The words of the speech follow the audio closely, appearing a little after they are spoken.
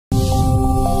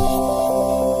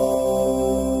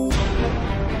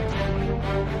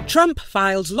Trump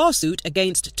files lawsuit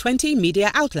against 20 media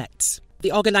outlets.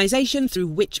 The organization through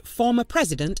which former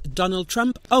President Donald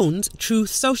Trump owns Truth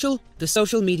Social, the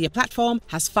social media platform,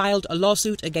 has filed a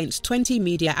lawsuit against 20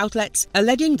 media outlets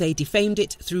alleging they defamed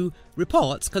it through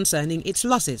reports concerning its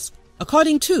losses.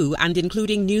 According to and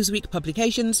including Newsweek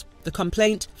publications, the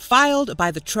complaint, filed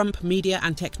by the Trump Media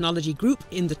and Technology Group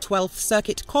in the 12th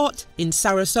Circuit Court in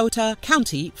Sarasota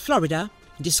County, Florida,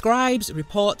 describes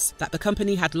reports that the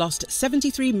company had lost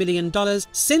 $73 million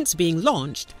since being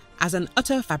launched as an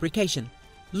utter fabrication.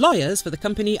 Lawyers for the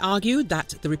company argued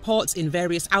that the reports in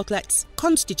various outlets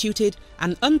constituted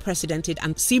an unprecedented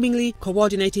and seemingly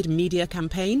coordinated media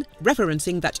campaign,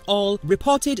 referencing that all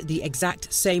reported the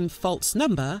exact same false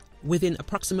number within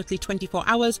approximately 24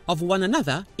 hours of one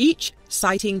another, each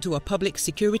citing to a public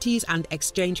Securities and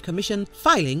Exchange Commission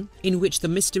filing in which the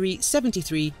mystery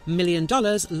 $73 million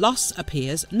loss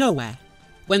appears nowhere.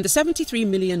 When the $73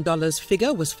 million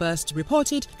figure was first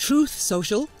reported, Truth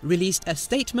Social released a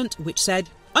statement which said,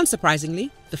 "Unsurprisingly,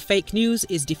 the fake news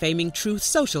is defaming Truth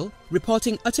Social,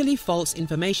 reporting utterly false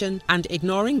information and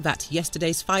ignoring that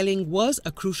yesterday's filing was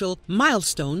a crucial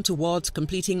milestone towards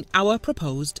completing our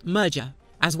proposed merger."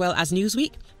 As well as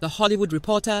Newsweek, The Hollywood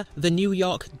Reporter, The New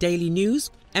York Daily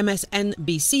News,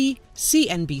 MSNBC,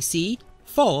 CNBC,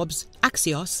 Forbes,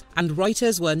 Axios, and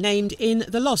Reuters were named in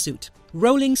the lawsuit.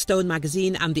 Rolling Stone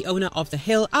magazine and the owner of The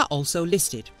Hill are also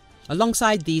listed.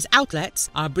 Alongside these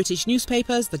outlets are British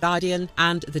newspapers The Guardian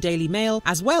and the Daily Mail,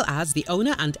 as well as the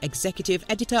owner and executive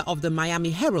editor of the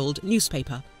Miami Herald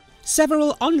newspaper.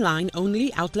 Several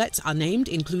online-only outlets are named,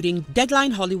 including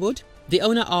Deadline Hollywood, the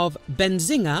owner of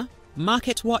Benzinga,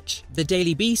 Market Watch, The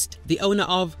Daily Beast, the owner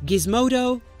of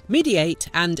Gizmodo, Mediate,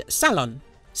 and Salon.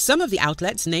 Some of the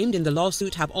outlets named in the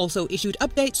lawsuit have also issued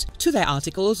updates to their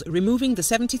articles, removing the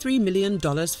 $73 million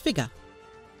figure.